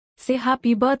Say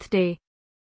happy birthday.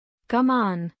 Come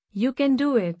on, you can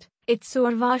do it. It's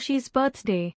I-Urvashi's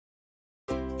birthday.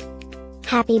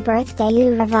 Happy birthday,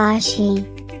 I-Urvashi.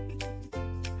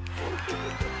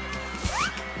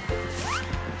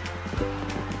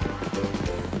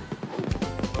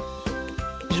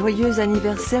 Joyeux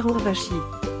anniversaire I-Urvashi.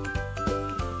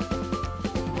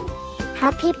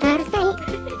 Happy birthday,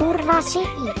 I-Urvashi.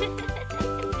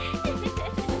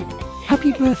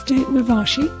 Happy birthday,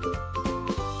 I-Urvashi.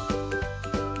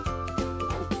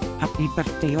 Happy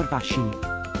birthday, I-Urvashi.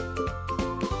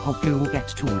 Hope you get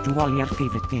to do all your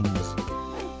favorite things.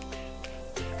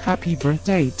 Happy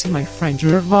birthday to my friend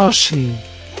I-Urvashi.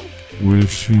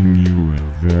 Wishing you a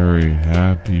very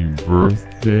happy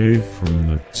birthday from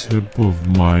the tip of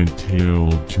my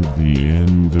tail to the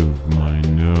end of my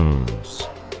nose.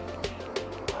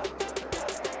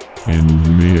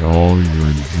 And may all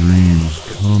your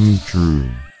dreams come true.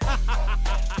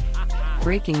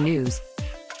 Breaking news.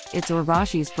 It's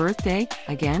I-Urvashi's birthday,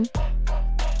 again?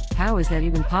 How is that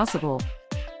even possible?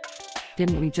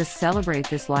 Didn't we just celebrate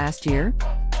this last year?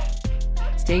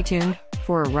 Stay tuned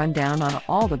for a rundown on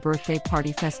all the birthday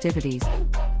party festivities.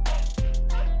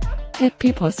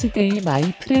 Happy birthday,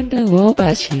 my friend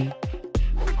I-Urvashi.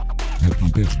 Happy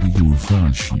birthday,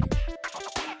 I-Urvashi.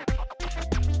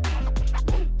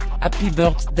 Happy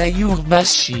birthday,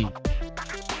 I-Urvashi.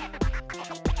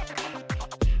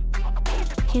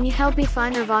 Can you help me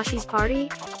find I-Urvashi's party?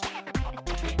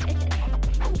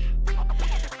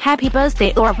 Happy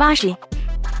birthday, I-Urvashi.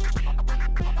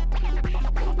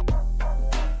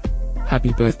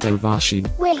 Happy birthday,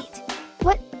 I-Urvashi. Wait,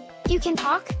 what? You can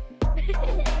talk?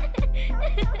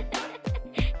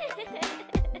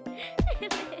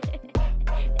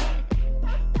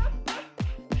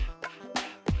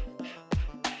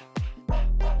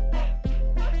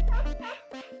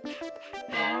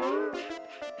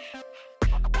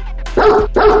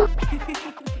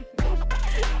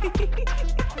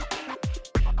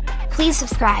 Please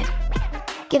subscribe,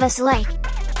 give us a like,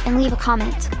 and leave a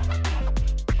comment.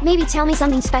 Maybe tell me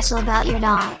something special about your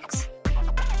dogs.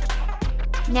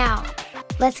 Now,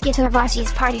 let's get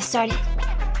I-Urvashi's party started.